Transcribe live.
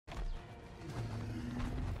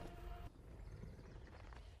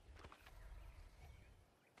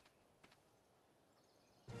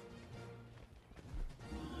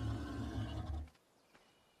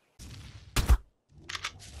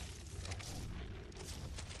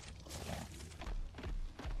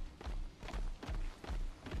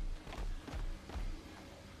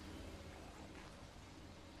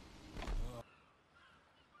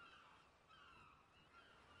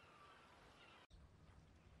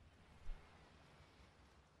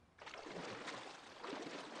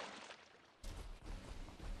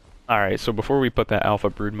Alright, so before we put that Alpha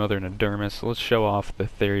BroodMother in a Dermis, let's show off the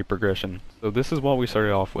Theri progression. So this is what we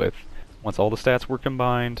started off with. Once all the stats were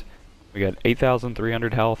combined, we got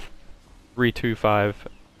 8,300 health, 325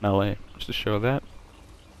 melee, just to show that.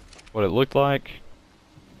 What it looked like.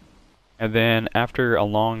 And then after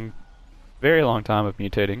a very long time of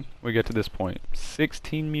mutating, we get to this point.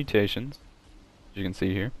 16 mutations, as you can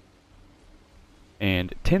see here.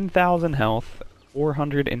 And 10,000 health,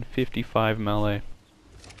 455 melee.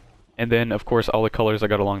 And then, of course, all the colors I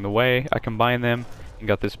got along the way, I combined them and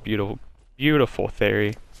got this beautiful, beautiful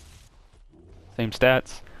Theri. Same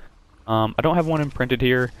stats. I don't have one imprinted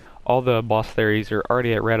here. All the boss Theris are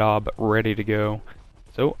already at Red Ob, ready to go.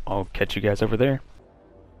 So, I'll catch you guys over there.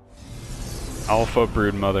 Alpha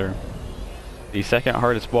BroodMother. The second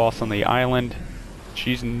hardest boss on the island.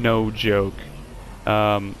 She's no joke.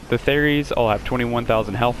 The Theris all have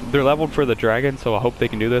 21,000 health. They're leveled for the dragon, so I hope they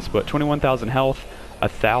can do this, but 21,000 health,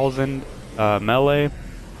 1,000 melee,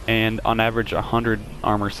 and on average 100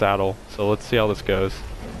 armor saddle. So let's see how this goes.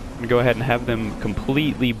 I'm gonna go ahead and have them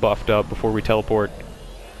completely buffed up before we teleport,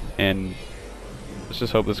 and let's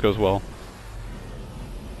just hope this goes well.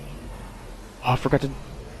 Oh, I forgot to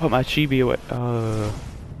put my chibi away.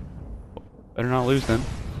 Better not lose then.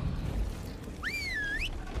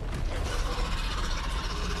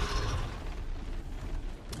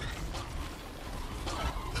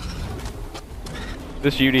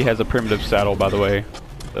 This Yudi has a primitive saddle, by the way,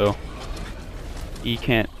 so he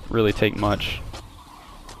can't really take much.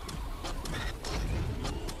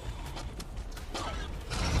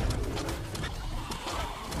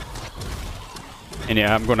 And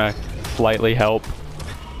yeah, I'm gonna slightly help.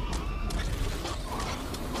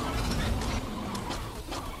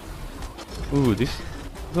 Ooh, these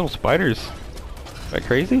little spiders. Is that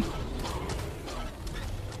crazy?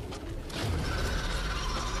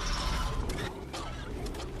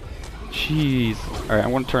 Jeez. Alright, I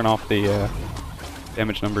want to turn off the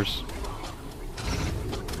damage numbers.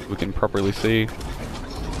 We can properly see.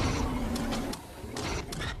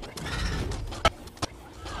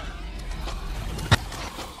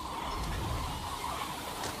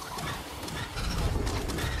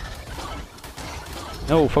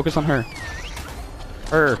 No, focus on her.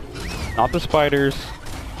 Her, not the spiders.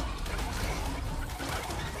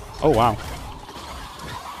 Oh wow.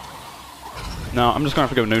 No, I'm just gonna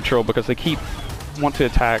have to go neutral because they want to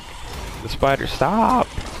attack the spider. Stop!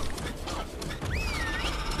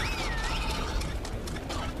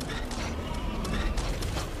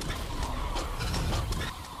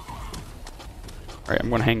 Alright, I'm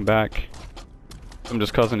gonna hang back. I'm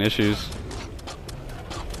just causing issues.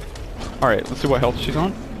 Alright, let's see what health she's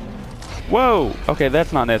on. Whoa! Okay,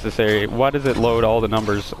 that's not necessary. Why does it load all the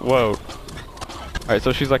numbers? Whoa. Alright,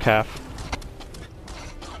 so she's like half.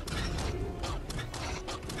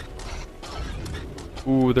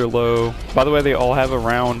 Ooh, they're low. By the way, they all have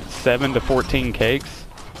around 7 to 14 cakes.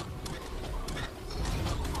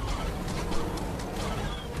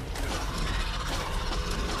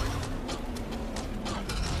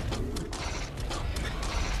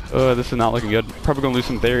 This is not looking good. Probably gonna lose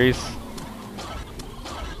some Theris.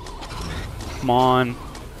 Come on.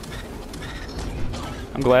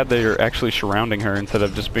 I'm glad they're actually surrounding her instead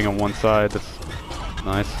of just being on one side. That's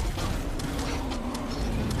nice.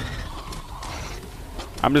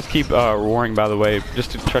 I'm just keep roaring, by the way,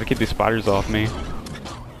 just to try to keep these spiders off me.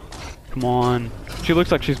 Come on. She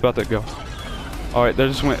looks like she's about to go. Alright, there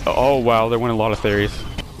just went. Oh wow, there went a lot of Theris.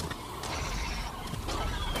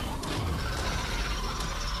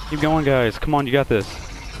 Keep going, guys. Come on, you got this.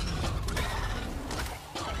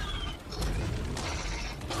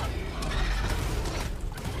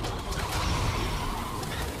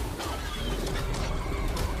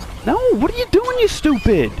 No, what are you doing, you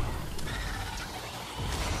stupid?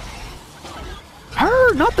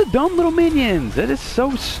 Her, not the dumb little minions. That is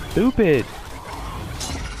so stupid.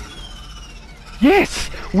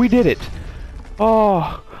 Yes, we did it.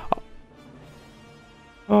 Oh.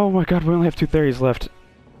 Oh my god, we only have 2 Theris left.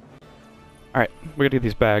 Alright, we gotta get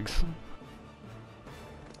these bags.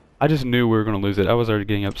 I just knew we were gonna lose it. I was already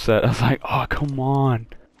getting upset. I was like, oh, come on.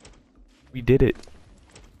 We did it.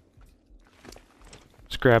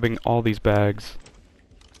 Just grabbing all these bags.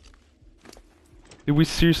 Did we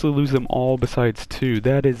seriously lose them all besides 2?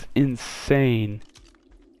 That is insane.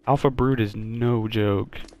 Alpha Brood is no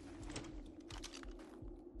joke.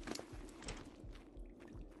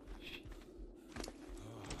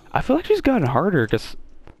 I feel like she's gotten harder because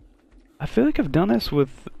I feel like I've done this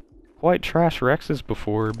with quite trash Rexes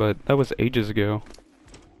before, but that was ages ago.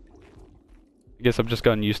 I guess I've just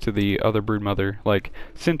gotten used to the other BroodMother. Like,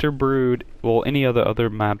 Center Brood, well, any other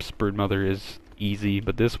maps BroodMother is easy,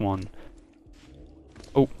 but this one...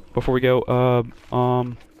 Oh, before we go,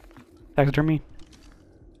 taxidermy.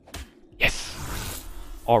 Yes!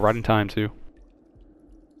 All right in time, too.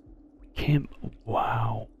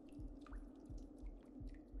 Wow.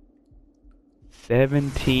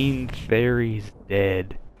 17 Theris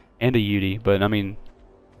dead. And a Yudi, but I mean...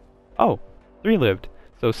 Oh, 3 lived.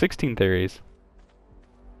 So 16 Theris.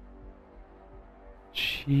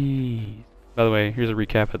 Jeez. By the way, here's a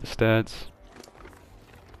recap of the stats.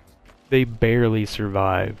 They barely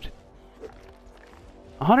survived.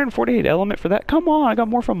 148 element for that? Come on, I got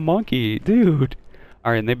more from Monkey, dude.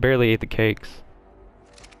 Alright, and they barely ate the cakes.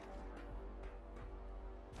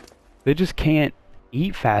 They just can't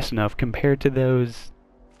eat fast enough compared to those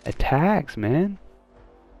attacks, man.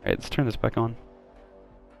 Alright, let's turn this back on.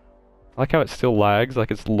 I like how it still lags,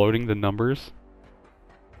 like it's loading the numbers.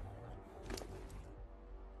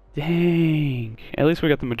 Dang. At least we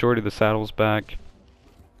got the majority of the saddles back.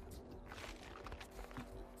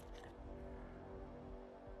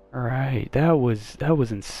 Alright, that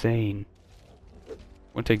was insane. I'm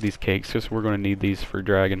gonna take these cakes, because we're gonna need these for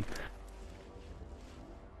dragon.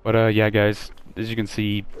 But yeah guys, as you can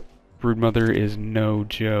see, BroodMother is no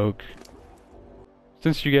joke.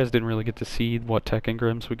 Since you guys didn't really get to see what tech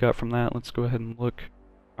engrams we got from that, let's go ahead and look.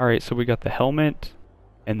 Alright, so we got the helmet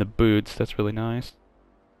and the boots, that's really nice.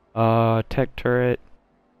 Tech turret,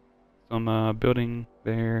 some building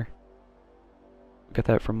there. Got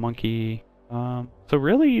that from Monkey. So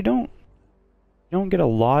really you don't get a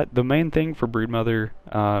lot. The main thing for BroodMother,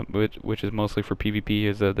 which is mostly for PvP,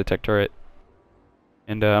 is the tech turret.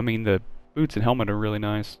 And I mean the boots and helmet are really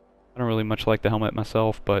nice. I don't really much like the helmet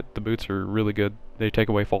myself, but the boots are really good. They take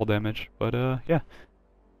away fall damage. But yeah,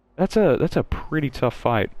 that's a pretty tough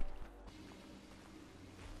fight.